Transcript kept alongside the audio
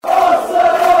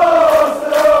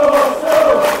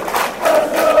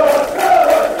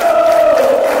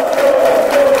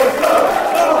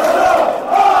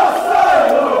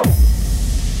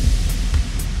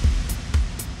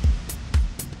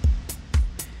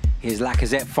Here's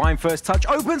Lacazette, fine first touch,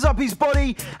 opens up his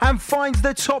body and finds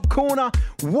the top corner.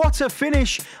 What a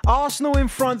finish. Arsenal in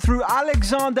front through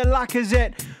Alexander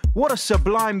Lacazette. What a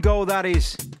sublime goal that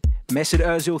is. Mesut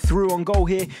Ozil through on goal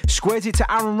here, squares it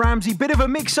to Aaron Ramsey, bit of a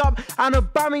mix-up, and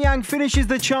Aubameyang finishes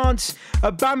the chance.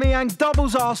 Aubameyang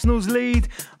doubles Arsenal's lead.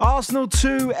 Arsenal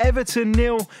 2, Everton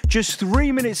 0. Just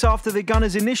 3 minutes after the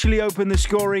Gunners initially opened the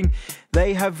scoring,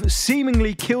 they have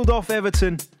seemingly killed off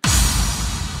Everton.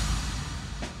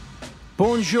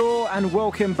 Bonjour and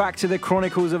welcome back to the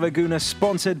Chronicles of a Gooner,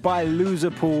 sponsored by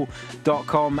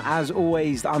loserpool.com. As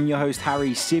always, I'm your host,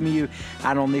 Harry Symeou,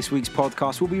 and on this week's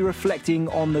podcast, we'll be reflecting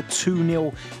on the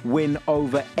 2-0 win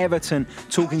over Everton,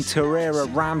 talking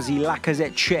Torreira, Ramsey,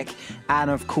 Lacazette, Cech, and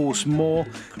of course more.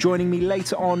 Joining me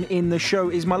later on in the show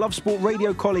is my Love Sport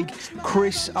radio colleague,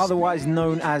 Chris, otherwise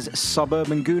known as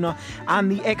Suburban Gooner,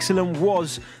 and the excellent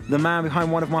Was, the man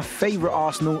behind one of my favourite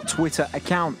Arsenal Twitter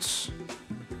accounts.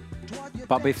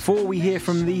 But before we hear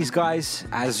from these guys,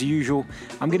 as usual,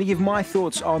 I'm going to give my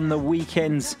thoughts on the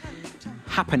weekend's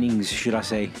happenings, should I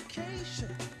say.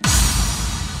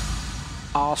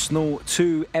 Arsenal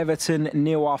 2, Everton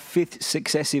 0, our 5th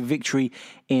successive victory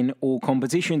in all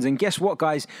competitions. And guess what,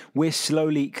 guys? We're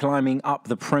slowly climbing up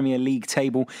the Premier League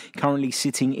table, currently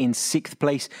sitting in 6th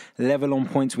place, level on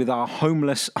points with our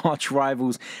homeless arch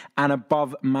rivals and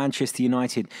above Manchester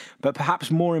United. But perhaps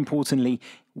more importantly,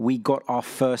 we got our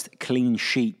first clean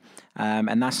sheet.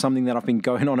 And that's something that I've been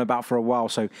going on about for a while.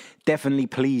 So definitely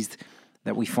pleased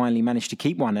that we finally managed to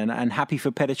keep one. And happy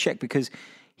for Petr Cech because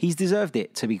he's deserved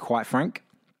it, to be quite frank.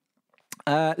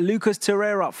 Lucas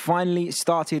Torreira finally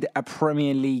started a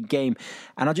Premier League game.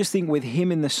 And I just think with him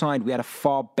in the side, we had a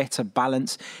far better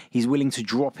balance. He's willing to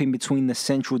drop in between the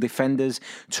central defenders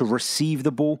to receive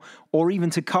the ball or even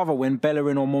to cover when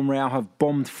Bellerin or Monreal have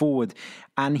bombed forward.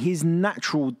 And his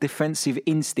natural defensive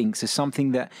instincts are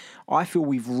something that I feel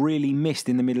we've really missed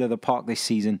in the middle of the park this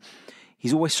season.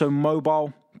 He's always so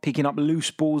mobile, picking up loose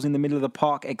balls in the middle of the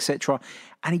park, etc.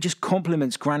 And he just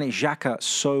complements Granit Xhaka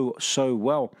so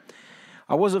well.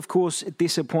 I was, of course,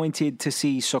 disappointed to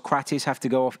see Sokratis have to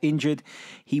go off injured.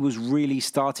 He was really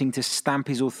starting to stamp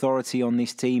his authority on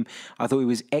this team. I thought he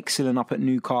was excellent up at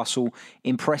Newcastle,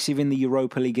 impressive in the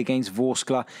Europa League against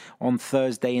Vorskla on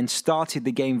Thursday, and started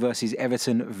the game versus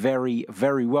Everton very,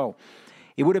 very well.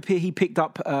 It would appear he picked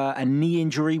up a knee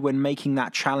injury when making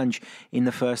that challenge in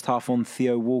the first half on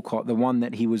Theo Walcott, the one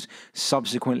that he was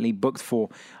subsequently booked for.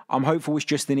 I'm hopeful it's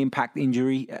just an impact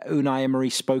injury. Unai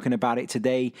Emery's spoken about it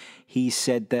today. He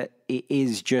said that it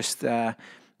is just, they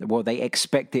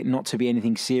expect it not to be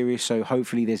anything serious, so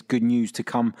hopefully there's good news to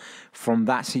come from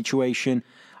that situation.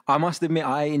 I must admit,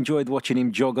 I enjoyed watching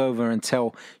him jog over and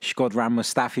tell Shkodran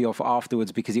Mustafi off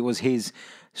afterwards because it was his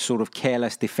sort of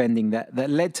careless defending that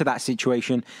led to that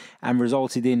situation and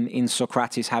resulted in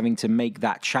Sokratis having to make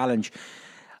that challenge.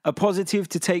 A positive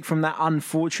to take from that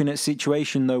unfortunate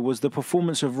situation, though, was the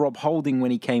performance of Rob Holding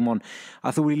when he came on.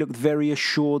 I thought he looked very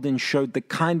assured and showed the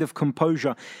kind of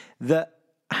composure that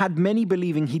had many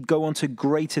believing he'd go on to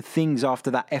greater things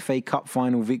after that FA Cup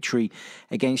final victory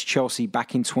against Chelsea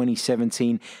back in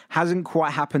 2017. Hasn't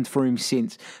quite happened for him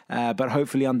since, but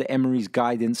hopefully under Emery's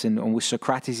guidance and with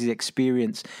Sokratis'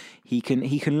 experience, he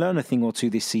can learn a thing or two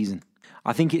this season.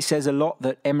 I think it says a lot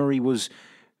that Emery was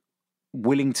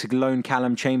willing to loan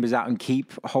Callum Chambers out and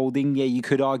keep Holding. Yeah, you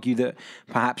could argue that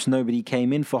perhaps nobody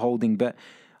came in for Holding, but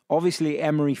obviously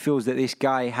Emery feels that this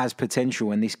guy has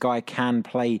potential and this guy can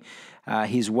play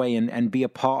his way and be a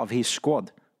part of his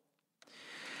squad.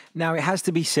 Now, it has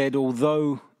to be said,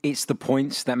 although it's the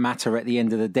points that matter at the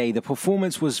end of the day, the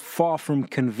performance was far from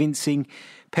convincing.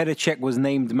 Petr Cech was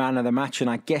named man of the match, and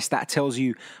I guess that tells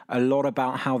you a lot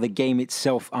about how the game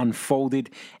itself unfolded.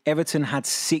 Everton had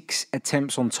 6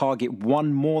 attempts on target,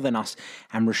 1 more than us,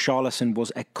 and Richarlison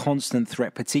was a constant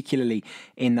threat, particularly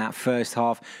in that first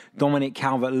half. Dominic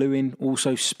Calvert-Lewin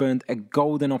also spurned a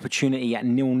golden opportunity at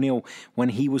 0-0 when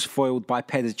he was foiled by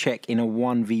Petr Cech in a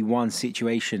 1v1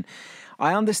 situation.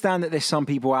 I understand that there's some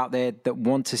people out there that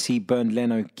want to see Bernd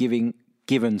Leno given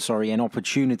an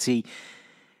opportunity.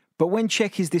 But when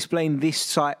Cech is displaying this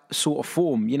sort of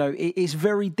form, it's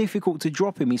very difficult to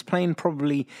drop him. He's playing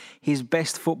probably his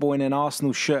best football in an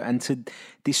Arsenal shirt, and to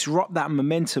disrupt that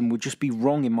momentum would just be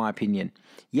wrong, in my opinion.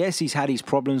 Yes, he's had his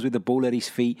problems with the ball at his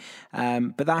feet,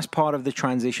 but that's part of the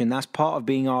transition. That's part of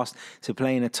being asked to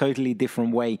play in a totally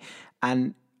different way.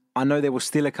 And I know there were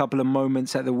still a couple of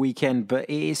moments at the weekend, but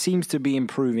it seems to be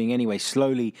improving anyway,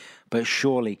 slowly but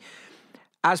surely.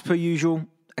 As per usual,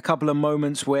 a couple of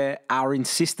moments where our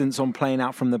insistence on playing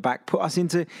out from the back put us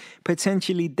into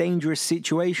potentially dangerous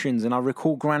situations. And I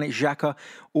recall Granit Xhaka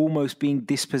almost being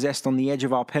dispossessed on the edge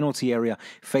of our penalty area,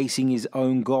 facing his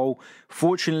own goal.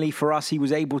 Fortunately for us, he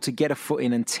was able to get a foot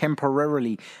in and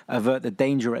temporarily avert the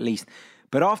danger at least.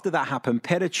 But after that happened,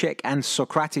 Petr Cech and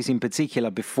Sokratis in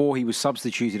particular, before he was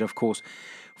substituted, of course,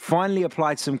 finally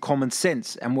applied some common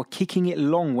sense and were kicking it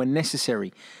long when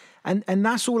necessary. And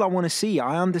that's all I want to see.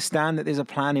 I understand that there's a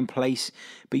plan in place,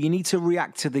 but you need to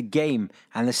react to the game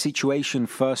and the situation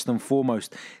first and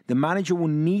foremost. The manager will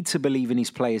need to believe in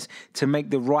his players to make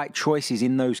the right choices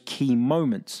in those key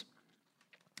moments.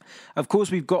 Of course,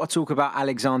 we've got to talk about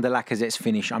Alexander Lacazette's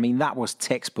finish. I mean, that was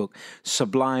textbook,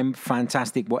 sublime,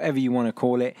 fantastic, whatever you want to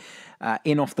call it.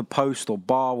 In off the post or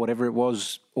bar, whatever it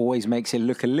was, always makes it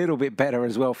look a little bit better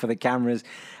as well for the cameras.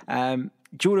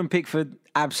 Jordan Pickford,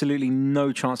 absolutely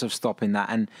no chance of stopping that.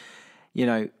 And, you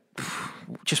know,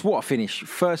 just what a finish.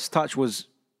 First touch was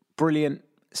brilliant.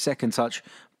 Second touch,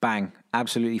 bang,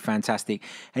 absolutely fantastic.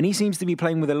 And he seems to be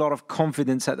playing with a lot of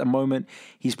confidence at the moment.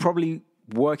 He's probably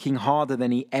working harder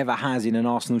than he ever has in an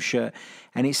Arsenal shirt.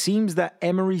 And it seems that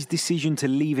Emery's decision to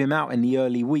leave him out in the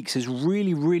early weeks has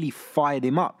really, really fired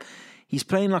him up. He's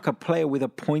playing like a player with a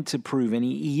point to prove, and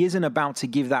he isn't about to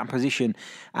give that position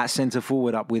at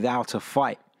centre-forward up without a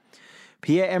fight.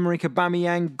 Pierre-Emerick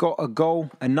Aubameyang got a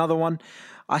goal, another one.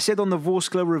 I said on the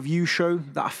Vorskla review show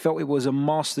that I felt it was a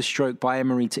masterstroke by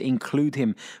Emery to include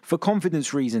him for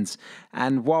confidence reasons.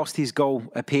 And whilst his goal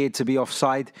appeared to be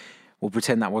offside, we'll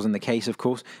pretend that wasn't the case, of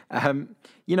course,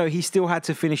 you know, he still had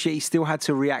to finish it. He still had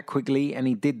to react quickly, and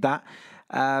he did that.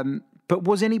 But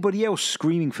was anybody else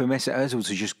screaming for Mesut Ozil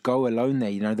to just go alone there?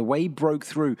 You know, the way he broke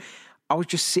through, I was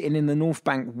just sitting in the North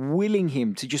Bank willing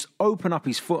him to just open up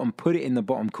his foot and put it in the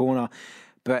bottom corner.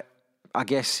 But I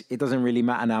guess it doesn't really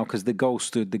matter now because the goal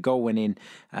stood, the goal went in,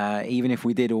 even if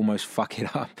we did almost fuck it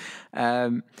up.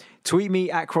 Tweet me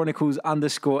at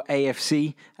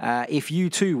Chronicles_AFC if you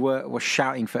too were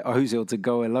shouting for Ozil to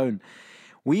go alone.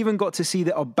 We even got to see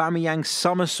the Aubameyang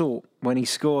somersault when he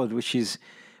scored, which is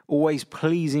always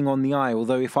pleasing on the eye.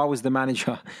 Although if I was the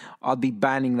manager, I'd be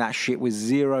banning that shit with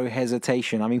zero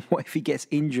hesitation. I mean, what if he gets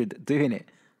injured doing it?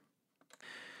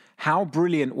 How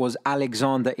brilliant was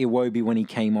Alexander Iwobi when he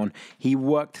came on? He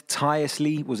worked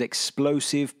tirelessly, was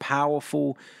explosive,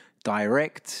 powerful,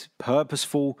 direct,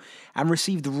 purposeful, and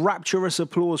received rapturous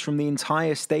applause from the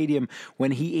entire stadium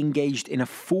when he engaged in a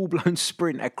full-blown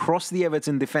sprint across the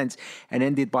Everton defence and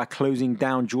ended by closing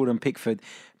down Jordan Pickford.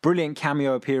 Brilliant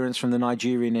cameo appearance from the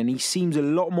Nigerian, and he seems a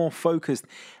lot more focused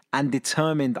and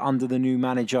determined under the new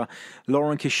manager.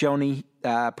 Lauren Koscielny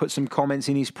put some comments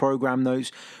in his program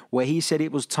notes where he said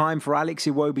it was time for Alex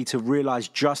Iwobi to realise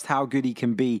just how good he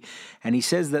can be. And he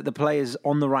says that the player's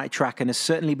on the right track and has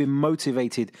certainly been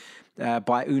motivated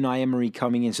by Unai Emery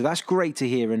coming in. So that's great to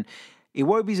hear. And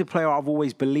Iwobi's a player I've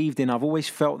always believed in. I've always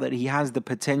felt that he has the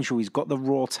potential. He's got the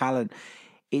raw talent.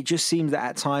 It just seems that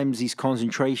at times his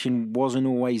concentration wasn't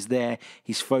always there.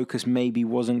 His focus maybe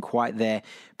wasn't quite there.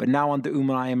 But now under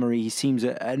Unai Emery, he seems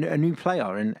a new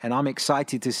player. And I'm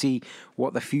excited to see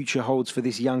what the future holds for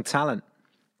this young talent.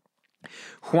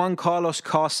 Juan Carlos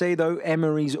Caicedo,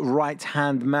 Emery's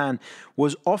right-hand man,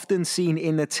 was often seen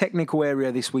in the technical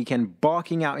area this weekend,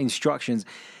 barking out instructions.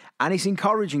 And it's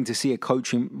encouraging to see a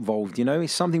coach involved, you know.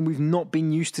 It's something we've not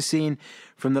been used to seeing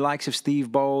from the likes of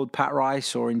Steve Bold, Pat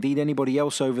Rice, or indeed anybody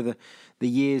else over the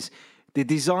years. The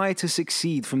desire to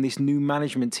succeed from this new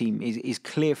management team is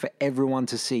clear for everyone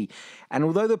to see. And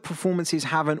although the performances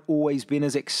haven't always been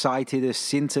as excited, as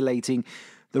scintillating,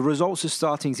 the results are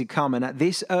starting to come. And at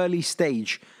this early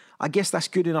stage, I guess that's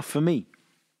good enough for me.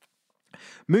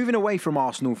 Moving away from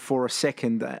Arsenal for a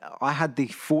second, I had the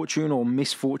fortune or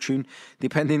misfortune,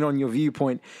 depending on your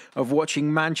viewpoint, of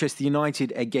watching Manchester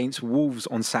United against Wolves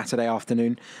on Saturday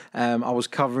afternoon. I was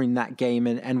covering that game,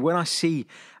 and when I see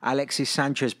Alexis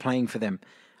Sanchez playing for them,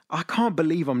 I can't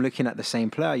believe I'm looking at the same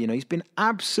player. You know, he's been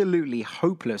absolutely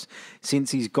hopeless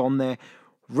since he's gone there.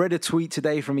 Read a tweet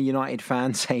today from a United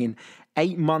fan saying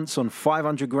 8 months on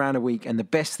 500 grand a week, and the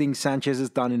best thing Sanchez has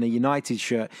done in a United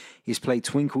shirt is play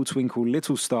Twinkle Twinkle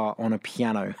Little Star on a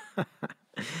piano.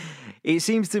 It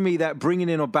seems to me that bringing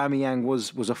in Aubameyang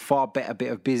was a far better bit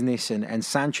of business, and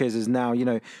Sanchez has now, you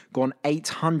know, gone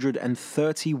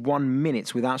 831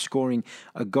 minutes without scoring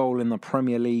a goal in the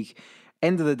Premier League.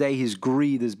 End of the day, his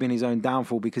greed has been his own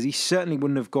downfall, because he certainly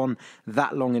wouldn't have gone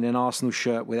that long in an Arsenal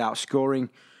shirt without scoring.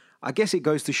 I guess it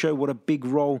goes to show what a big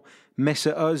role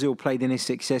Mesut Ozil played in his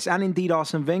success, and indeed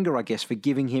Arsene Wenger, I guess, for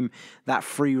giving him that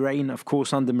free rein. Of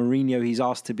course, under Mourinho, he's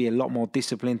asked to be a lot more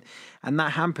disciplined, and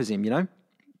that hampers him, you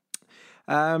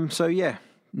know? So, yeah,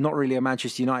 Not really a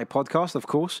Manchester United podcast, of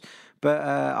course, but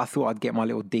I thought I'd get my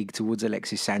little dig towards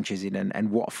Alexis Sanchez in and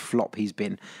what a flop he's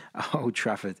been at Old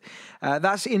Trafford.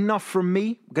 That's enough from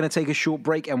me. I'm going to take a short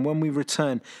break, and when we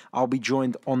return, I'll be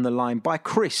joined on the line by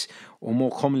Chris, or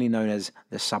more commonly known as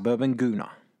the Suburban Gooner.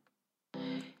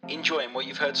 Enjoying what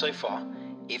you've heard so far?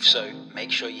 If so,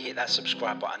 make sure you hit that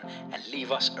subscribe button and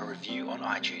leave us a review on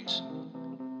iTunes.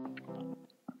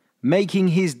 Making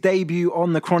his debut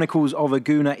on the Chronicles of a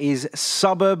Gooner is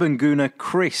Suburban Gooner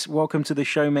Chris. Welcome to the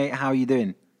show, mate. How are you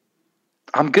doing?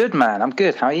 I'm good, man. I'm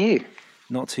good. How are you?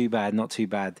 Not too bad, not too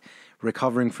bad.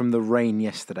 Recovering from the rain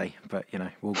yesterday, but,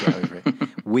 we'll get over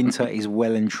it. Winter is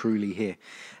well and truly here.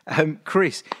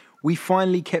 Chris, we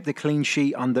finally kept a clean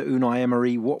sheet under Unai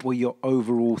Emery. What were your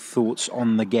overall thoughts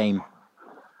on the game?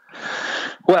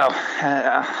 Well,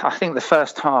 I think the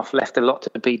first half left a lot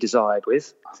to be desired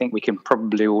with. I think we can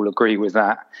probably all agree with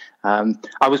that.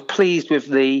 I was pleased with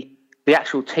the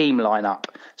actual team lineup.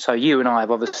 So you and I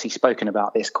have obviously spoken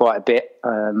about this quite a bit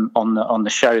on the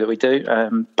show that we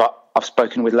do, but I've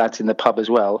spoken with lads in the pub as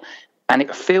well. And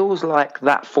it feels like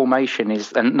that formation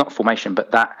is, and not formation,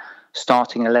 but that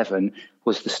starting 11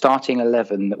 was the starting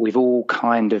 11 that we've all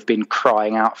kind of been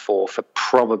crying out for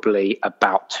probably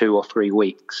about 2 or 3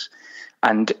 weeks.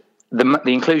 And the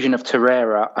inclusion of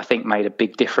Torreira, I think, made a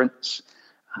big difference.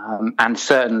 And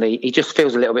certainly he just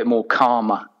feels a little bit more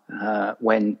calmer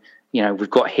when, we've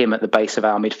got him at the base of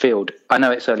our midfield. I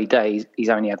know it's early days. He's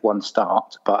only had one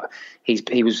start, but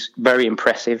he was very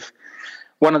impressive.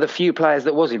 One of the few players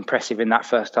that was impressive in that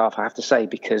first half, I have to say,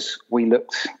 because we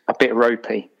looked a bit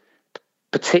ropey,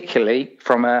 particularly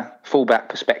from a fullback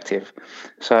perspective.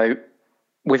 So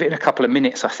within a couple of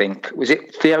minutes, I think, was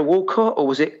it Theo Walcott or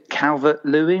was it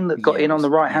Calvert-Lewin that got in on the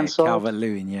right-hand side?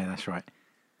 Calvert-Lewin, yeah, that's right.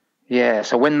 Yeah,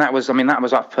 so when that was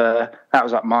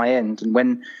up my end, and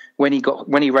when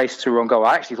he raced through on goal,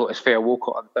 I actually thought it was Theo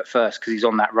Walcott at first because he's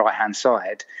on that right-hand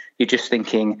side. You're just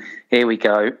thinking, here we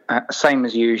go, same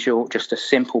as usual, just a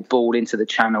simple ball into the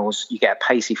channels. You get a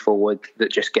pacey forward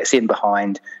that just gets in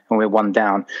behind, and we're one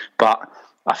down. But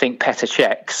I think Petr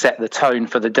Cech set the tone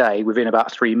for the day within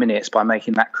about 3 minutes by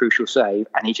making that crucial save,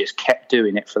 and he just kept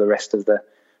doing it for the rest of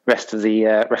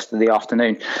the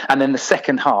afternoon. And then the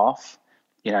second half,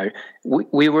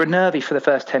 we were nervy for the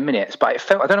first 10 minutes, but it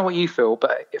felt, I don't know what you feel,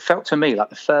 but it felt to me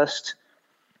like the first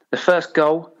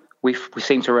goal, we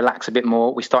seemed to relax a bit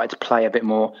more. We started to play a bit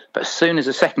more, but as soon as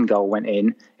the second goal went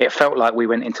in, it felt like we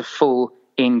went into full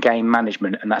in-game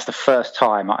management, and that's the first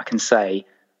time I can say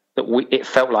that it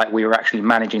felt like we were actually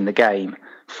managing the game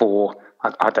for,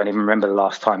 I don't even remember the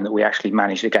last time that we actually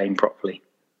managed the game properly.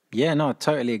 Yeah, no, I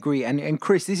totally agree. And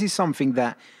Chris, this is something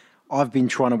that I've been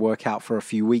trying to work out for a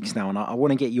few weeks now, and I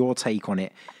want to get your take on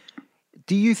it.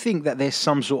 Do you think that there's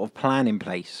some sort of plan in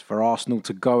place for Arsenal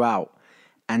to go out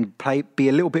and be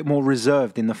a little bit more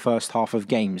reserved in the first half of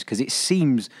games? Because it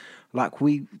seems like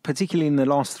we, particularly in the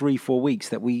last 3-4 weeks,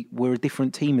 that we're a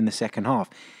different team in the second half.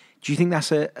 Do you think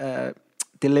that's a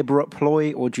deliberate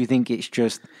ploy, or do you think it's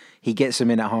just he gets them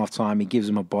in at half time, he gives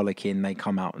them a bollocking, they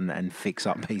come out and fix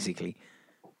up basically?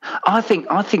 I think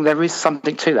there is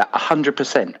something to that,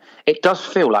 100%. It does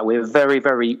feel like we're very,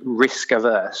 very risk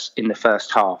averse in the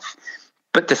first half.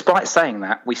 But despite saying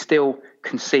that, we still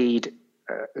concede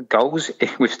goals.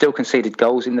 We've still conceded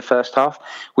goals in the first half.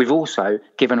 We've also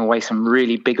given away some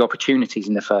really big opportunities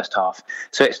in the first half.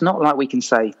 So it's not like we can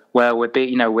say, well,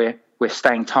 we're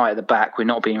staying tight at the back, we're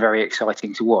not being very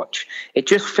exciting to watch. It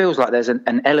just feels like there's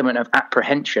an element of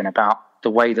apprehension about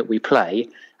the way that we play,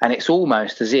 and it's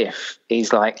almost as if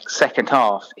he's like, second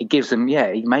half, he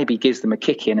maybe gives them a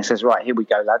kick in and says, right, here we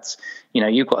go, lads,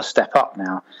 you've got to step up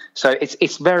now. So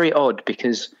it's very odd,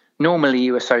 because normally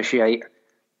you associate,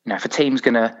 if a team's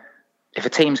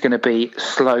gonna be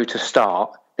slow to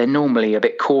start, they're normally a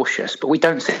bit cautious, but we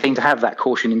don't seem to have that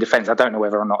caution in defence. I don't know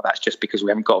whether or not that's just because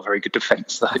we haven't got a very good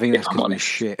defence, though. I think that's because we're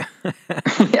shit.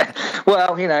 Yeah,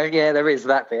 well, there is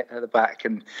that bit at the back,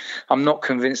 and I'm not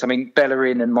convinced. I mean,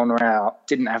 Bellerin and Monreal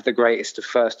didn't have the greatest of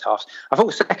first halves. I thought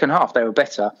the second half they were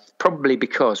better, probably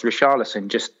because Richarlison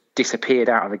just disappeared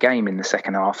out of the game in the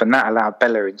second half, and that allowed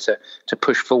Bellerin to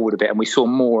push forward a bit, and we saw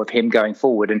more of him going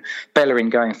forward. And Bellerin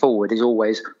going forward is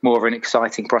always more of an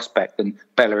exciting prospect than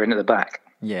Bellerin at the back.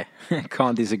 Yeah,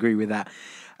 can't disagree with that.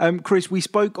 Chris, we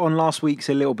spoke on last week's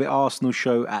A Little Bit Arsenal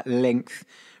show at length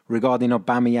regarding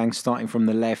Aubameyang starting from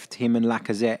the left. Him and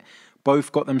Lacazette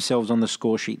both got themselves on the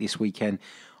score sheet this weekend.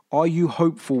 Are you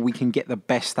hopeful we can get the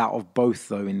best out of both,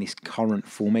 though, in this current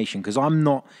formation? Because I'm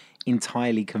not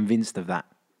entirely convinced of that.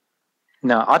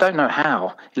 No, I don't know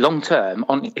how. Long term,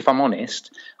 if I'm honest,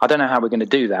 I don't know how we're going to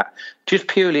do that. Just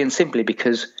purely and simply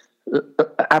because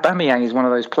Aubameyang is one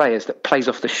of those players that plays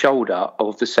off the shoulder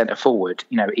of the centre forward.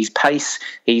 You know, his pace,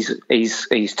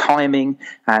 his timing,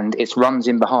 and its runs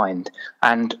in behind.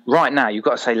 And right now, you've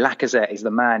got to say Lacazette is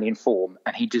the man in form,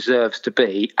 and he deserves to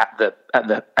be at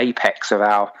the apex of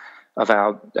our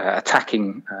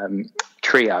attacking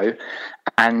trio.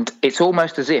 And it's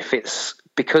almost as if it's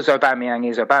because Aubameyang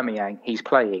is Aubameyang, he's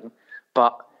playing,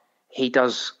 but he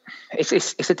does.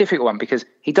 It's a difficult one because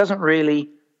he doesn't really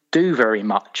do very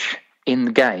much in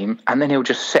the game, and then he'll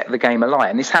just set the game alight.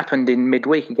 And this happened in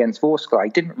midweek against Vorskla. He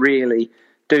didn't really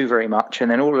do very much,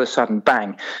 and then all of a sudden,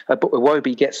 bang,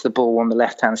 Iwobi gets the ball on the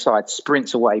left-hand side,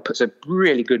 sprints away, puts a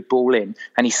really good ball in,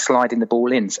 and he's sliding the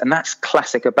ball in. And that's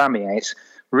classic Aubameyang. It's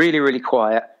really, really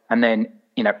quiet, and then,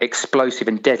 you know, explosive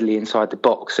and deadly inside the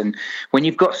box. And when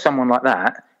you've got someone like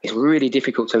that, it's really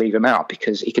difficult to leave him out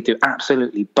because he could do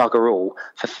absolutely bugger all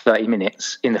for 30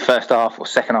 minutes in the first half or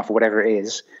second half or whatever it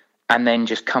is, and then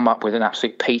just come up with an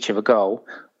absolute peach of a goal.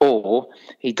 Or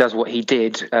he does what he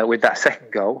did with that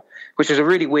second goal, which was a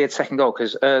really weird second goal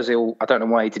because Ozil, I don't know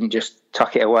why he didn't just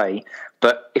tuck it away.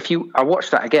 But I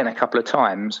watched that again a couple of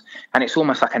times, and it's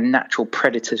almost like a natural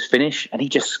Predators finish, and he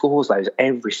just scores those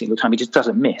every single time. He just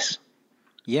doesn't miss.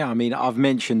 Yeah, I mean, I've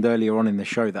mentioned earlier on in the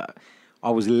show that I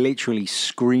was literally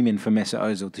screaming for Mesut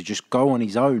Ozil to just go on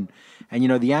his own. And, you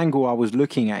know, the angle I was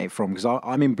looking at it from, because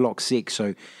I'm in block 6,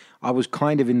 so I was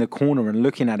kind of in the corner and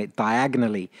looking at it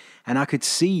diagonally. And I could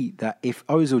see that if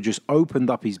Ozil just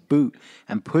opened up his boot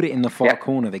and put it in the far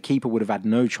corner, the keeper would have had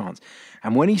no chance.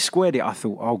 And when he squared it, I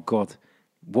thought, oh, God,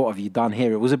 what have you done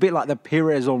here? It was a bit like the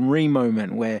Pires Henry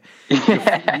moment where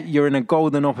you're in a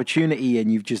golden opportunity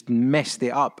and you've just messed it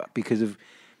up because of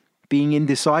being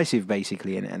indecisive,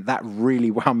 basically, and that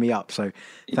really wound me up. So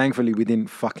thankfully we didn't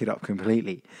fuck it up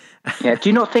completely. Yeah. Do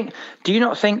you not think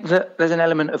that there's an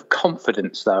element of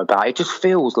confidence though about it? It just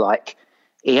feels like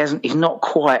he's not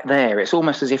quite there. It's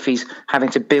almost as if he's having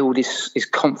to build his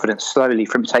confidence slowly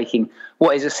from taking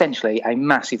what is essentially a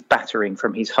massive battering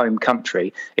from his home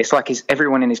country. It's like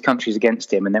everyone in his country is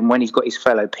against him, and then when he's got his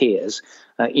fellow peers,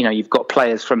 you know, you've got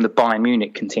players from the Bayern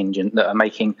Munich contingent that are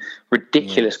making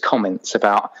ridiculous comments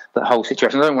about the whole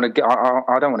situation. I don't want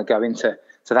to go into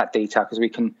that detail because we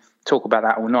can talk about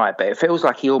that all night, but it feels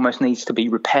like he almost needs to be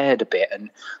repaired a bit. And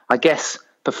I guess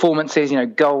performances, you know,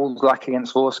 goals like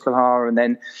against Vorskla, and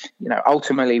then, you know,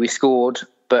 ultimately we scored.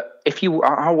 But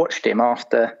I watched him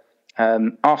after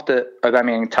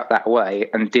Aubameyang tucked that away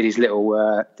and did his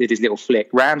little flick.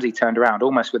 Ramsey turned around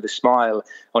almost with a smile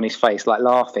on his face, like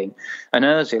laughing, and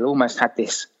Ozil almost had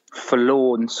this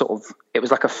forlorn it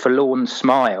was like a forlorn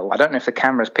smile. I don't know if the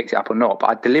cameras picked it up or not, but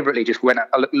I deliberately just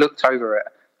looked over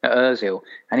at Ozil,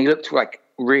 and he looked like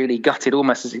really gutted,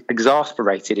 almost as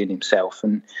exasperated in himself.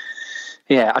 And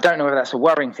yeah, I don't know whether that's a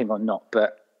worrying thing or not,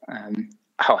 but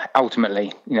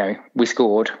ultimately, you know, we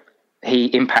scored. He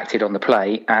impacted on the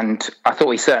play, and I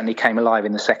thought he certainly came alive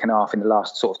in the second half, in the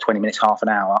last sort of 20 minutes, half an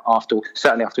hour,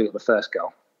 certainly after we got the first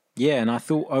goal. Yeah, and I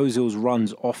thought Ozil's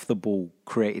runs off the ball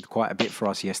created quite a bit for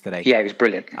us yesterday. Yeah, it was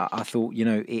brilliant. I thought, you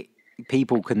know,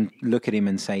 people can look at him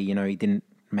and say, you know, he didn't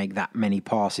make that many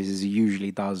passes as he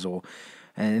usually does,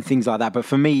 and things like that. But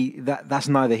for me, that's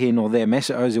neither here nor there.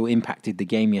 Mesut Ozil impacted the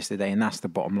game yesterday, and that's the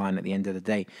bottom line at the end of the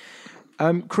day.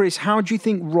 Chris, how do you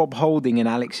think Rob Holding and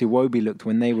Alex Iwobi looked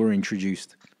when they were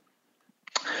introduced?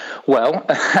 Well,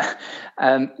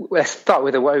 let's start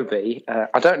with Iwobi.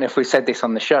 I don't know if we said this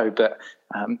on the show, but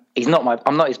I'm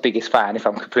not his biggest fan, if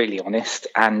I'm completely honest.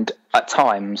 And at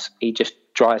times, he just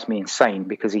drives me insane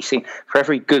because for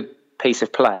every good piece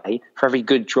of play, for every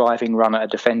good driving run at a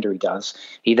defender he does,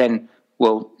 he then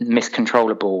will miscontrol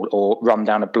a ball or run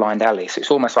down a blind alley. So it's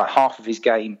almost like half of his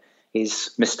game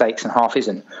is mistakes and half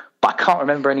isn't. But I can't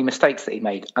remember any mistakes that he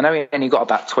made. I know he only got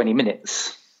about 20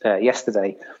 minutes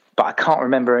yesterday, but I can't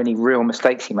remember any real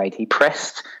mistakes he made. He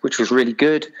pressed, which was really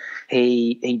good.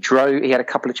 He drove. He had a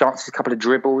couple of chances, a couple of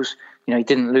dribbles. You know, he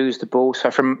didn't lose the ball.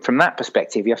 So from that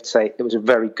perspective, you have to say it was a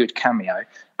very good cameo,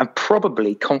 and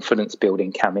probably confidence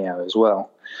building cameo as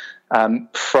well.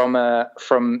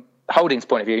 From Holding's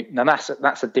point of view, now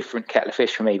that's a different kettle of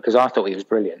fish for me because I thought he was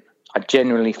brilliant. I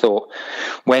genuinely thought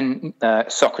when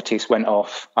Socrates went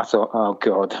off, I thought, oh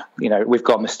God, you know, we've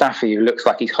got Mustafi who looks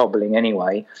like he's hobbling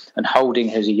anyway, and Holding,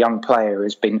 who's a young player,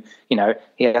 has been, you know,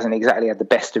 he hasn't exactly had the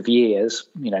best of years.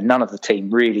 You know, none of the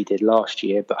team really did last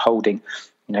year, but Holding,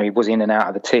 you know, he was in and out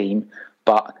of the team,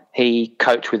 but he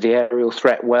coped with the aerial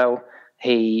threat well.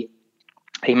 He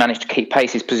managed to keep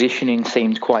pace. His positioning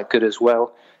seemed quite good as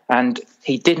well. And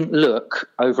he didn't look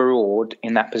overawed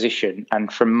in that position.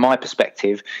 And from my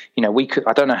perspective,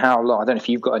 I don't know how long, I don't know if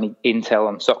you've got any intel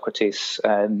on Socrates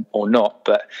or not,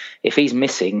 but if he's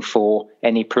missing for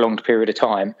any prolonged period of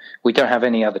time, we don't have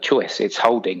any other choice. It's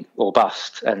holding or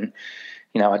bust. And,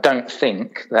 I don't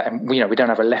think that, we don't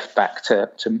have a left back to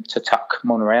tuck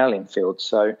Monreal in field.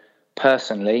 So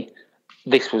personally,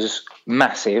 this was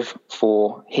massive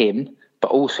for him,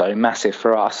 but also massive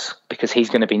for us because he's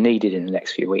going to be needed in the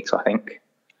next few weeks, I think.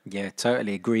 Yeah,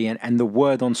 totally agree. And the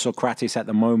word on Socrates at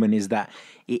the moment is that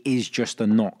it is just a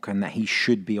knock and that he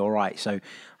should be all right. So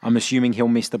I'm assuming he'll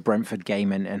miss the Brentford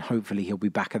game and hopefully he'll be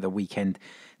back at the weekend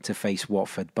to face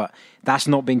Watford. But that's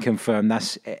not been confirmed.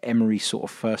 That's Emery's sort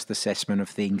of first assessment of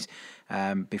things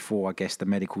before, I guess, the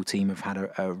medical team have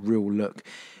had a real look.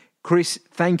 Chris,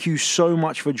 thank you so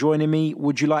much for joining me.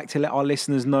 Would you like to let our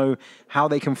listeners know how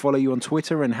they can follow you on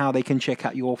Twitter and how they can check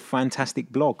out your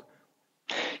fantastic blog?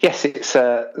 Yes, it's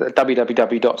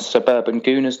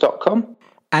www.suburbangooners.com.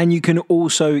 And you can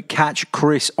also catch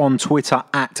Chris on Twitter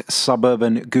at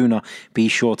Suburban Gooner. Be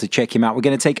sure to check him out. We're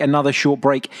going to take another short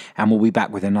break and we'll be back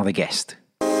with another guest.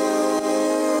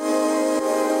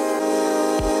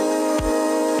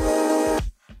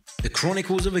 The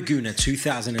Chronicles of a Gooner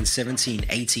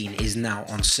 2017-18 is now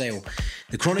on sale.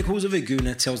 The Chronicles of a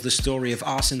Gooner tells the story of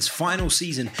Arsenal's final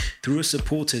season through a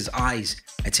supporter's eyes,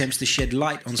 attempts to shed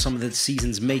light on some of the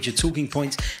season's major talking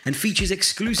points, and features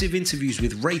exclusive interviews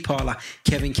with Ray Parlour,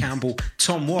 Kevin Campbell,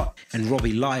 Tom Watt, and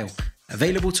Robbie Lyle.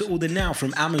 Available to order now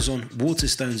from Amazon,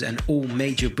 Waterstones, and all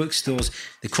major bookstores.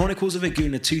 The Chronicles of a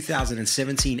Gooner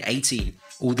 2017-18.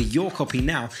 Order your copy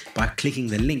now by clicking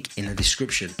the link in the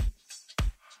description.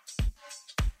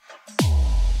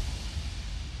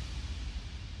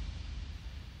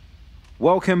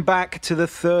 Welcome back to the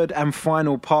third and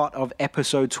final part of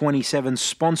episode 27,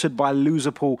 sponsored by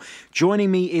Loserpool. Joining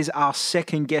me is our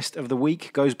second guest of the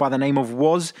week, goes by the name of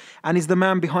Woz, and is the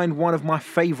man behind one of my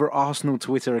favourite Arsenal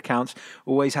Twitter accounts.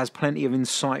 Always has plenty of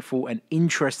insightful and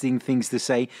interesting things to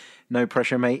say. No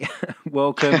pressure, mate.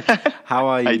 Welcome. How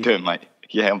are you? How you doing, mate?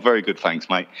 Yeah, I'm very good, thanks,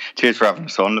 mate. Cheers for having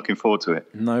us on. Looking forward to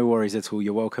it. No worries at all.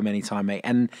 You're welcome anytime, mate.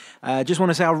 And just want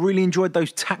to say I really enjoyed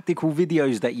those tactical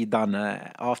videos that you done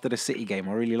after the City game.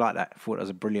 I really like that. I thought it was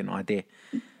a brilliant idea.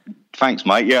 Thanks,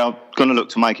 mate. Yeah, I'm going to look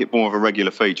to make it more of a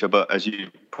regular feature, but as you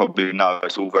probably know,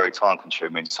 it's all very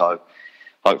time-consuming. So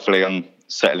hopefully I'm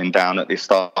settling down at the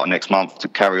start of next month to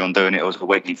carry on doing it as a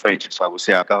weekly feature. So we'll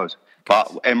see how it goes.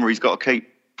 But Emery's got to keep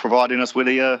providing us with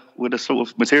a sort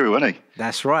of material, isn't he?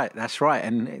 That's right.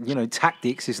 And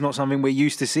tactics is not something we're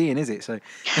used to seeing, is it? So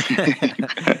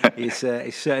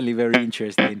it's certainly very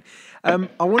interesting. I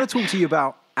want to talk to you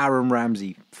about Aaron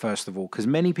Ramsey first of all, because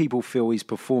many people feel his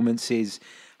performances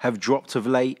have dropped of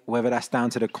late, whether that's down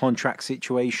to the contract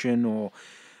situation or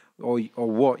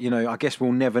what. I guess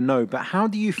we'll never know. But how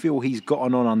do you feel he's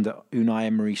gotten on under Unai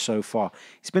Emery so far?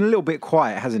 He's been a little bit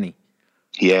quiet, hasn't he?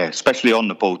 Yeah, especially on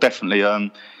the ball, definitely.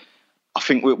 I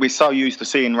think we're so used to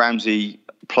seeing Ramsey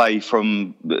play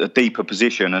from a deeper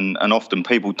position, and often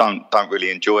people don't really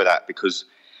enjoy that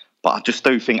but I just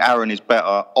do think Aaron is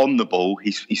better on the ball.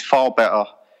 He's far better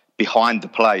behind the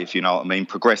play, if you know what I mean,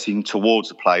 progressing towards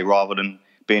the play rather than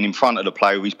being in front of the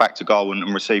play where he's back to goal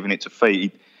and receiving it to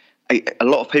feet. A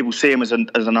lot of people see him as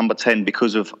a number 10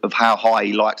 because of how high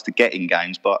he likes to get in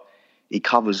games, but he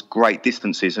covers great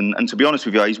distances. And to be honest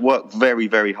with you, he's worked very,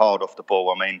 very hard off the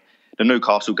ball. I mean, the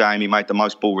Newcastle game, he made the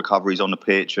most ball recoveries on the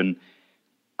pitch. And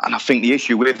I think the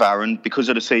issue with Aaron, because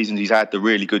of the seasons he's had, the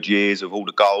really good years of all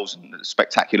the goals and the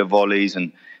spectacular volleys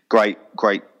and great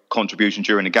contribution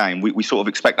during the game, we sort of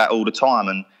expect that all the time.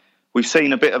 And we've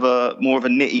seen a bit of more of a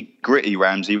nitty-gritty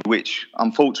Ramsey, which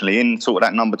unfortunately in sort of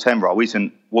that number 10 role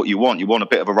isn't what you want. You want a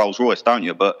bit of a Rolls Royce, don't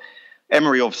you? But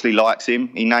Emery obviously likes him.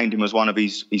 He named him as one of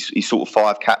his sort of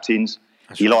 5 captains.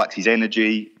 He likes his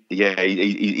energy. Yeah,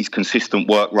 his consistent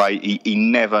work rate. He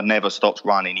never stops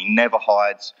running. He never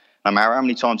hides. No matter how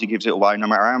many times he gives it away, no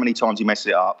matter how many times he messes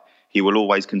it up, he will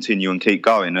always continue and keep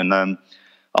going. And I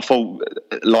thought,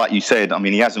 like you said, I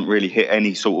mean, he hasn't really hit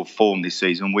any sort of form this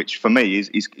season, which for me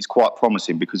is quite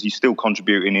promising because he's still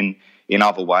contributing in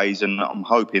other ways. And I'm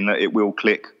hoping that it will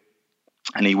click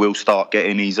and he will start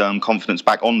getting his confidence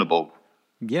back on the ball.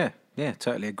 Yeah,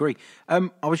 totally agree. I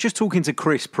was just talking to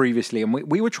Chris previously, and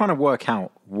we were trying to work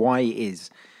out why it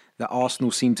is that Arsenal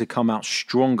seem to come out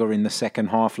stronger in the second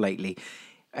half lately.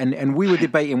 And we were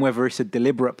debating whether it's a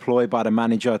deliberate ploy by the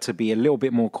manager to be a little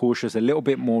bit more cautious, a little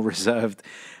bit more reserved.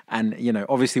 And,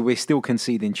 obviously we're still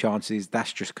conceding chances.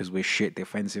 That's just because we're shit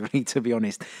defensively, to be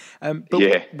honest.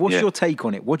 What's your take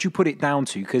on it? What do you put it down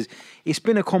to? Because it's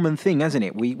been a common thing, hasn't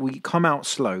it? We come out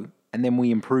slow. and then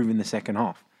we improve in the second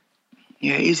half.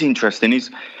 Yeah, it is interesting.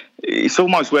 It's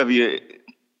almost whether you,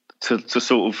 to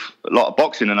sort of like a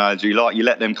boxing analogy, like you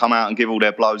let them come out and give all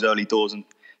their blows early doors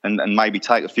and maybe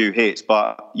take a few hits,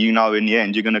 but in the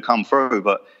end you're going to come through.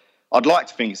 But I'd like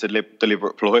to think it's a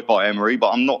deliberate ploy by Emery, but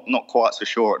I'm not quite so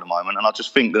sure at the moment. And I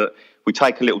just think that we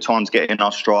take a little time to get in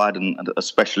our stride, and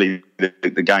especially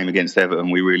the game against Everton,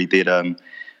 we really did.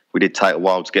 We did take a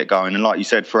while to get going. And like you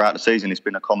said, throughout the season, it's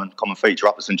been a common feature.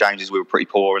 Up at St James's, we were pretty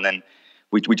poor, and then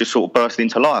we just sort of burst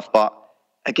into life. But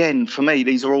again, for me,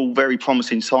 these are all very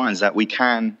promising signs that we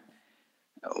have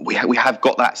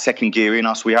got that second gear in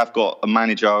us. We have got a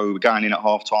manager who we're going in at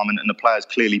half time, and the players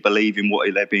clearly believe in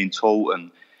what they're being taught.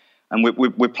 And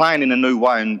we're playing in a new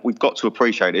way, and we've got to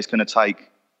appreciate it. It's going to take,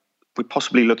 we're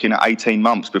possibly looking at 18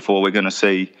 months before we're going to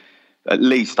see, at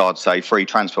least I'd say, 3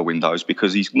 transfer windows,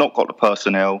 because he's not got the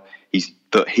personnel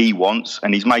that he wants,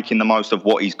 and he's making the most of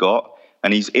what he's got,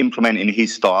 and he's implementing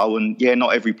his style. And yeah,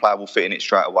 not every player will fit in it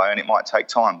straight away, and it might take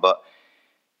time, but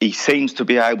he seems to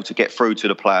be able to get through to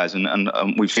the players. And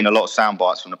we've seen a lot of sound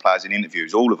bites from the players in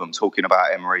interviews, all of them talking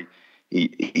about Emery.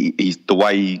 He's the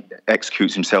way he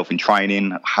executes himself in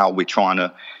training, how we're trying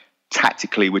to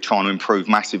improve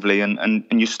massively, and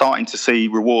you're starting to see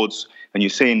rewards, and you're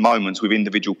seeing moments with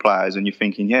individual players, and you're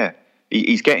thinking, yeah,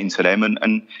 he's getting to them.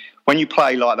 And when you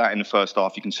play like that in the first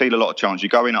half, you can see a lot of chance. You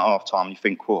go in at half time, you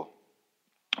think, whoa,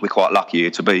 we're quite lucky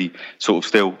here to be sort of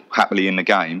still happily in the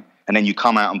game, and then you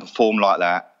come out and perform like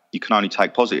that. You can only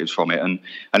take positives from it, and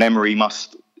Emery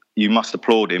you must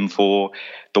applaud him for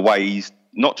the way he's,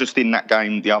 not just in that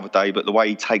game the other day, but the way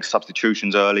he takes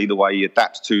substitutions early, the way he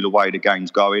adapts to the way the game's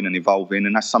going and evolving.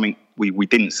 And that's something we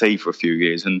didn't see for a few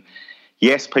years. And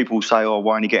yes, people will say, oh,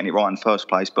 why aren't he getting it right in the first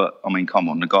place? But, I mean, come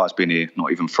on, the guy's been here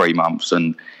not even 3 months,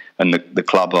 and the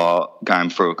club are going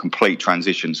through a complete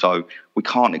transition. So we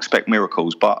can't expect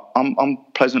miracles. But I'm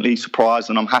pleasantly surprised,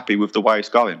 and I'm happy with the way it's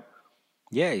going.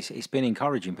 Yeah, it's been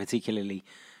encouraging, particularly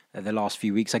the last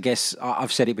few weeks. I guess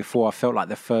I've said it before, I felt like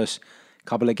the first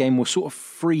couple of games were sort of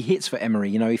free hits for Emery.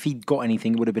 You know, if he'd got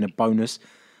anything, it would have been a bonus.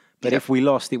 But if we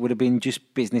lost, it would have been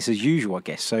just business as usual, I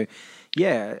guess. So,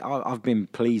 yeah, I've been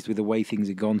pleased with the way things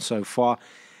have gone so far.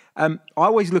 I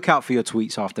always look out for your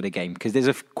tweets after the game, because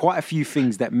there's quite a few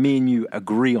things that me and you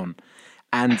agree on.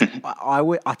 And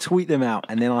I tweet them out,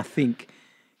 and then I think,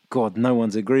 God, no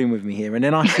one's agreeing with me here. And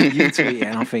then I see you tweet it,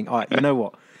 and I think, all right, you know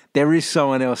what? There is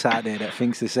someone else out there that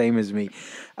thinks the same as me.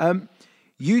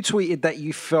 You tweeted that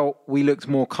you felt we looked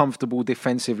more comfortable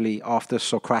defensively after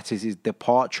Socrates'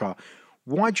 departure.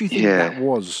 Why do you think that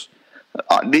was?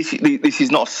 This is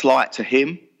not a slight to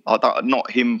him. Not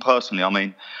him personally. I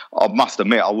mean, I must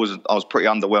admit, I was pretty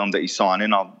underwhelmed at his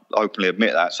signing. I'll openly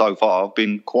admit that. So far, I've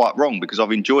been quite wrong, because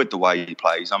I've enjoyed the way he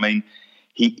plays. I mean,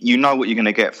 you know what you're going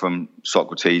to get from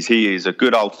Socrates. He is a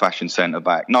good old-fashioned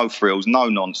centre-back. No frills, no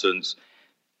nonsense.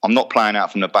 I'm not playing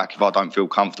out from the back if I don't feel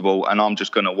comfortable, and I'm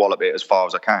just going to wallop it as far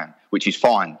as I can, which is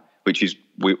fine.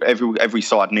 Every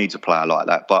side needs a player like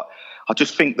that. But I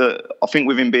just think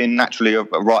with him being naturally a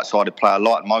right-sided player,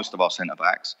 like most of our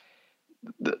centre-backs,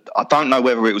 I don't know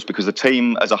whether it was because the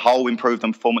team as a whole improved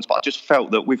in performance, but I just felt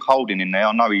that with Holding in there,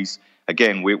 I know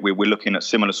we're looking at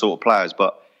similar sort of players,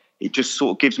 but it just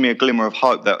sort of gives me a glimmer of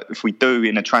hope that if we do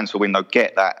in a transfer window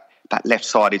get that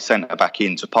left-sided centre-back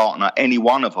in to partner any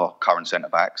one of our current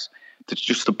centre-backs,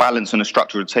 just the balance and the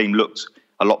structure of the team looked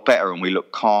a lot better, and we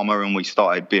looked calmer, and we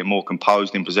started being more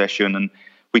composed in possession, and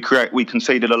we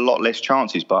conceded a lot less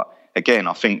chances. But again,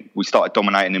 I think we started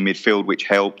dominating in midfield, which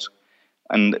helped.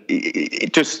 And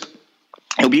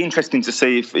it'll be interesting to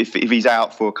see if he's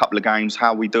out for a couple of games,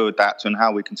 how we do adapt and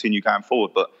how we continue going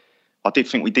forward. But I did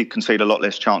think we did concede a lot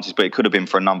less chances, but it could have been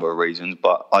for a number of reasons.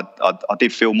 But I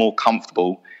did feel more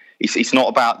comfortable. It's not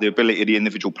about the ability of the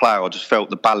individual player. I just felt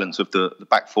the balance of the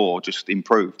back four just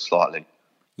improved slightly.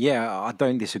 Yeah, I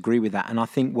don't disagree with that. And I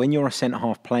think when you're a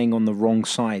centre-half playing on the wrong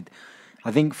side,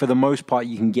 I think for the most part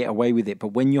you can get away with it. But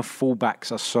when your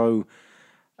fullbacks are so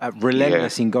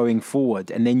relentless in going forward,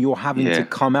 and then you're having to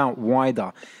come out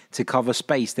wider to cover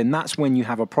space, then that's when you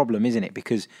have a problem, isn't it?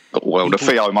 Because the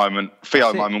Theo moment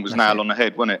was nailed on the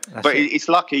head, wasn't it? It's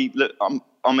lucky. Look,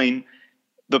 I mean,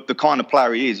 the kind of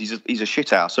player he is, he's a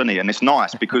shithouse, isn't he? And it's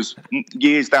nice because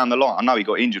years down the line, I know he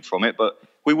got injured from it, but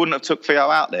we wouldn't have took Theo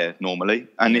out there normally,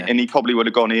 and he probably would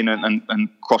have gone in and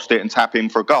crossed it and tapped in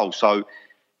for a goal. So.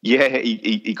 Yeah,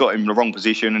 he got him in the wrong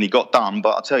position and he got done.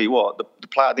 But I tell you what, the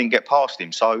player didn't get past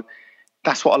him. So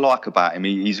that's what I like about him.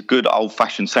 He's a good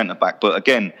old-fashioned centre-back. But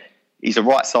again, he's a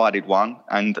right-sided one.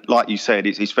 And like you said,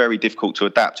 it's very difficult to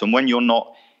adapt. And when you're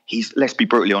not, let's be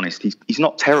brutally honest, he's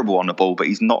not terrible on the ball, but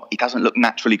he doesn't look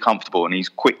naturally comfortable, and he's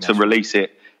quick to release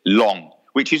it long,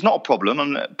 which is not a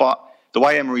problem. But the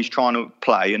way Emery's trying to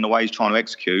play and the way he's trying to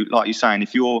execute, like you're saying,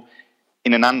 if you're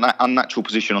in an unnatural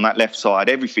position on that left side,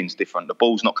 everything's different. The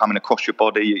ball's not coming across your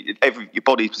body. Your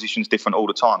body's position's different all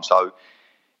the time. So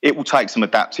it will take some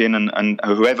adapting, and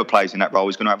whoever plays in that role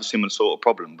is going to have a similar sort of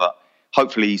problem. But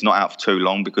hopefully he's not out for too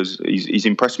long, because he's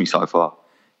impressed me so far.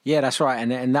 Yeah, that's right.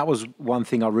 And that was one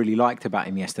thing I really liked about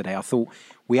him yesterday. I thought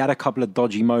we had a couple of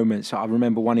dodgy moments. I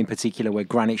remember one in particular where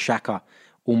Granit Xhaka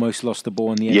almost lost the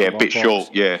ball in the end. Yeah, a bit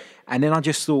short, yeah. And then I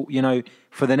just thought,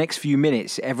 for the next few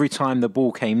minutes, every time the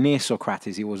ball came near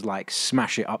Sokratis, it was like,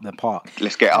 smash it up the park.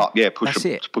 Let's get up, yeah, push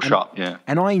up, yeah.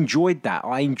 And I enjoyed that.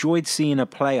 I enjoyed seeing a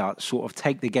player sort of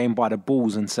take the game by the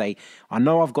balls and say, I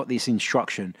know I've got this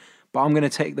instruction, but I'm going to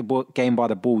take the game by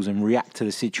the balls and react to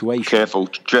the situation. Careful,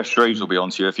 Jeff Shreves will be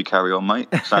on to you if you carry on, mate,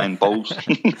 saying balls.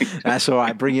 That's all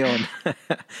right, bring it on.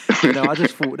 I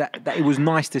just thought that it was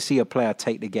nice to see a player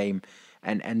take the game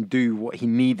and do what he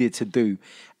needed to do.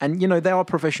 And, they are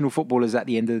professional footballers at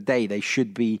the end of the day. They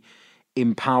should be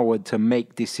empowered to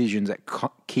make decisions at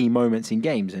key moments in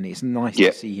games. And it's nice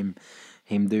to see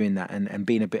him doing that and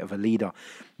being a bit of a leader.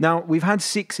 Now, we've had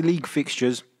 6 league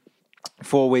fixtures,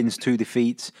 4 wins, 2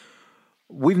 defeats.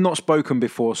 We've not spoken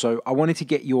before, so I wanted to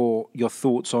get your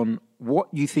thoughts on what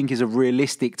you think is a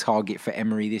realistic target for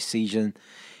Emery this season.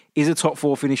 Is a top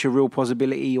 4 finish a real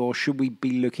possibility, or should we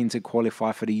be looking to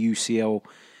qualify for the UCL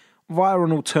via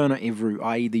an alternative route,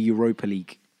 i.e. the Europa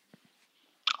League?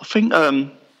 I think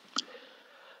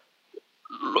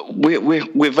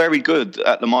we're very good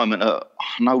at the moment.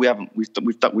 No, we haven't.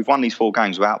 We've won these 4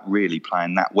 games without really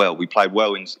playing that well. We played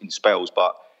well in spells,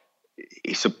 but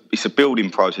it's a building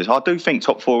process. I do think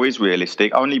top 4 is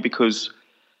realistic, only because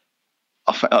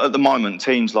at the moment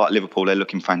teams like Liverpool, they're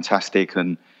looking fantastic,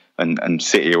 and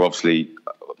City are obviously,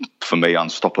 for me,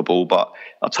 unstoppable. But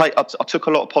I took a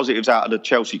lot of positives out of the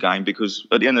Chelsea game, because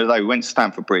at the end of the day, we went to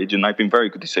Stamford Bridge and they've been very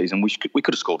good this season. We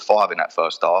could have scored 5 in that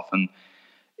first half, and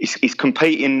it's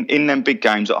competing in them big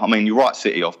games. You write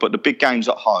City off, but the big games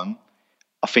at home,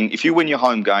 I think if you win your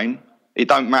home game, it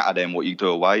don't matter then what you do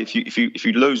away. If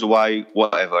you lose away,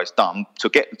 whatever, it's done. To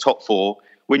get the top 4,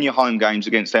 win your home games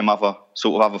against them other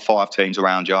 5 teams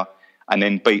around you, and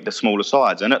then beat the smaller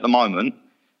sides. And at the moment,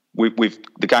 with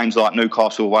the games like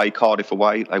Newcastle away, Cardiff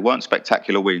away, they weren't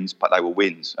spectacular wins, but they were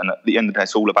wins. And at the end of the day,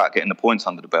 it's all about getting the points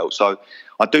under the belt. So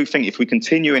I do think if we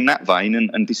continue in that vein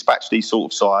and dispatch these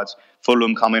sort of sides,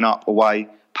 Fulham coming up away,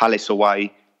 Palace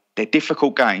away, they're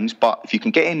difficult games, but if you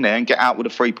can get in there and get out with the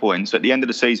 3 points, at the end of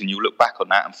the season, you'll look back on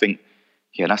that and think,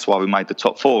 yeah, that's why we made the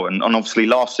top 4. And obviously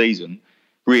last season,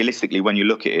 realistically, when you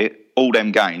look at it, all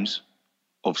them games,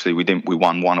 obviously we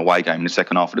won 1 away game in the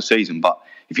second half of the season, but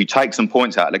if you take some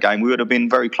points out of the game, we would have been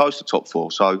very close to top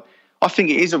 4. So I think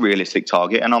it is a realistic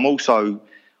target, and I'm also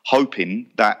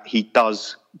hoping that he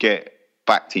does get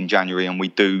backed in January and we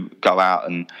do go out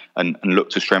and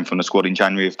look to strengthen the squad in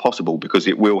January if possible, because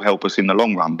it will help us in the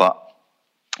long run. But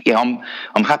yeah,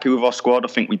 I'm happy with our squad. I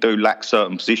think we do lack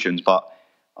certain positions, but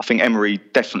I think Emery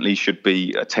definitely should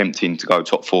be attempting to go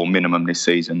top 4 minimum this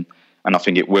season, and I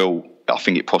think it will. I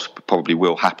think it probably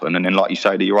will happen. And then, like you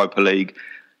say, the Europa League,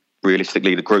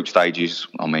 realistically, the group stages,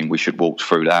 we should walk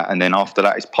through that. And then after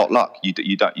that, it's pot luck. You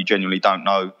genuinely don't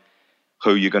know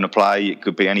who you're going to play. It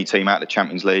could be any team out of the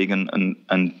Champions League, and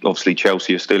obviously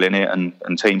Chelsea are still in it,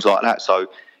 and teams like that. So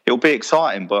it'll be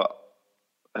exciting. But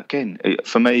again,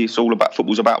 for me, it's all about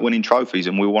football's about winning trophies,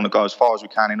 and we want to go as far as we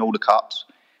can in all the cups.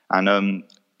 And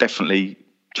definitely,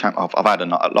 I've had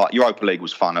enough. Like Europa League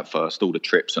was fun at first, all the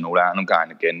trips and all that, and I'm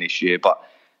going again this year. But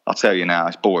I'll tell you now,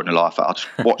 it's boring in life. I just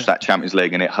watch that Champions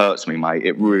League and it hurts me, mate.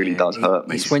 It really does hurt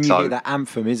me. It's when you hear that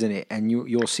anthem, isn't it? And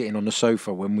you're sitting on the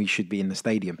sofa when we should be in the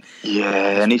stadium.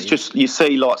 Yeah, and it's just, you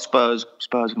see like Spurs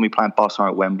going to be playing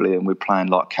Barcelona at Wembley, and we're playing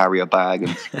like carrier bag.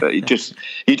 And you just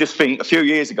think a few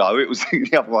years ago it was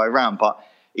the other way around, but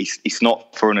it's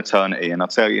not for an eternity. And I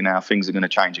tell you now, things are going to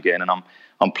change again. And I'm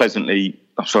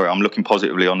looking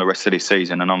positively on the rest of this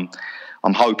season, and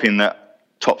I'm hoping that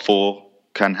top 4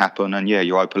 can happen, and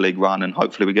Europa League run, and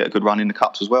hopefully we get a good run in the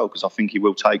cups as well, because I think he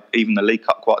will take even the League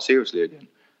Cup quite seriously again.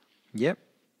 Yep.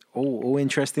 All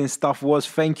interesting stuff.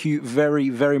 Thank you very,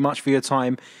 very much for your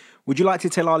time. Would you like to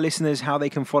tell our listeners how they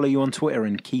can follow you on Twitter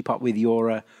and keep up with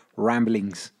your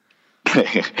ramblings?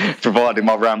 Provided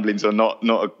my ramblings are not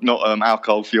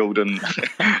alcohol fueled and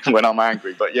when I'm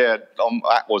angry. But yeah,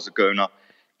 that was a gooner.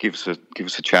 Give us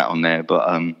a chat on there. But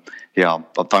I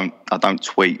don't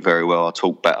tweet very well. I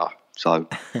talk better. So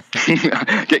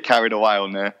get carried away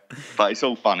on there. But it's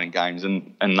all fun and games,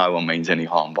 and no one means any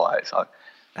harm by it. So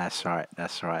That's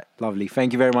right. Lovely.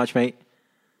 Thank you very much, mate.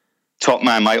 Top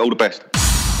man, mate. All the best.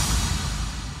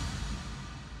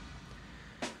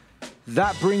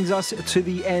 That brings us to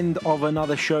the end of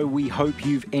another show. We hope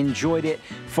you've enjoyed it.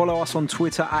 Follow us on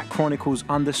Twitter at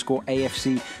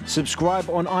Chronicles_AFC. Subscribe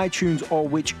on iTunes or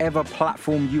whichever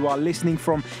platform you are listening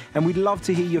from. And we'd love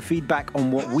to hear your feedback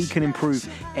on what we can improve,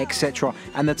 etc.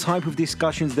 And the type of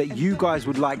discussions that you guys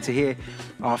would like to hear.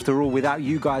 After all, without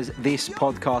you guys, this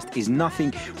podcast is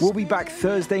nothing. We'll be back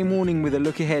Thursday morning with a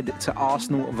look ahead to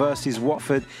Arsenal versus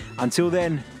Watford. Until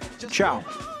then, ciao.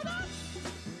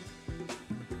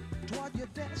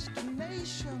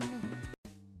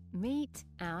 Meet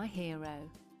our hero.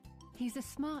 He's a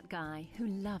smart guy who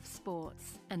loves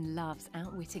sports and loves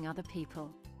outwitting other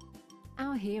people.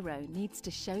 Our hero needs to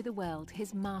show the world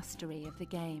his mastery of the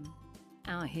game.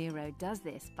 Our hero does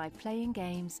this by playing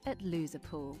games at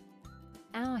Loserpool.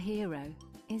 Our hero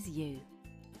is you.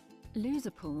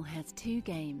 Loserpool has 2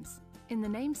 games. In the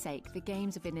namesake, the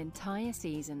games of an entire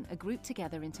season are grouped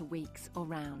together into weeks or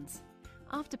rounds.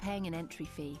 After paying an entry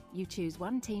fee, you choose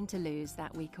one team to lose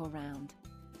that week or round.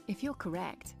 If you're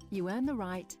correct, you earn the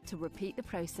right to repeat the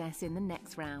process in the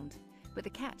next round. But the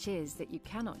catch is that you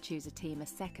cannot choose a team a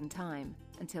second time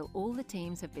until all the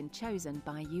teams have been chosen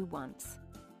by you once.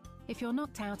 If you're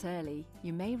knocked out early,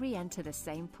 you may re-enter the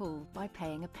same pool by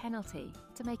paying a penalty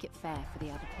to make it fair for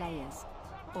the other players.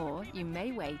 Or you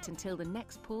may wait until the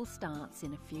next pool starts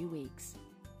in a few weeks.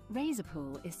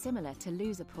 Razorpool is similar to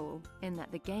Loserpool in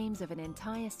that the games of an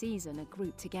entire season are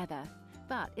grouped together.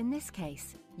 But in this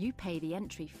case, you pay the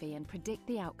entry fee and predict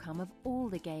the outcome of all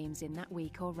the games in that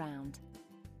week or round.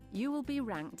 You will be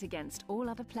ranked against all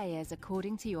other players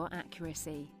according to your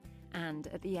accuracy, and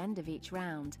at the end of each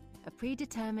round, a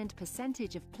predetermined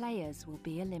percentage of players will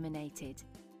be eliminated.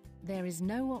 There is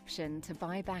no option to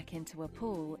buy back into a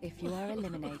pool if you are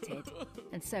eliminated,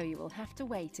 and so you will have to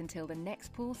wait until the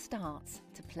next pool starts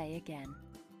to play again.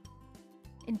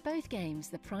 In both games,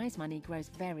 the prize money grows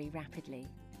very rapidly.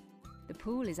 The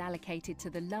pool is allocated to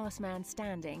the last man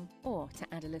standing, or, to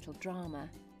add a little drama,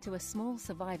 to a small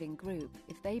surviving group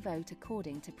if they vote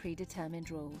according to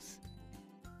predetermined rules.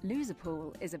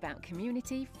 Loserpool is about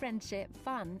community, friendship,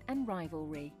 fun and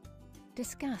rivalry.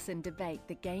 Discuss and debate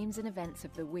the games and events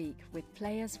of the week with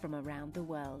players from around the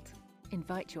world.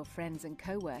 Invite your friends and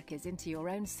co-workers into your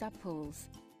own sub-pools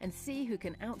and see who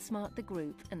can outsmart the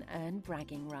group and earn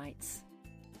bragging rights.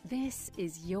 This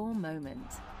is your moment.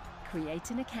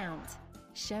 Create an account.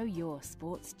 Show your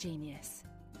sports genius.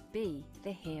 Be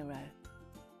the hero.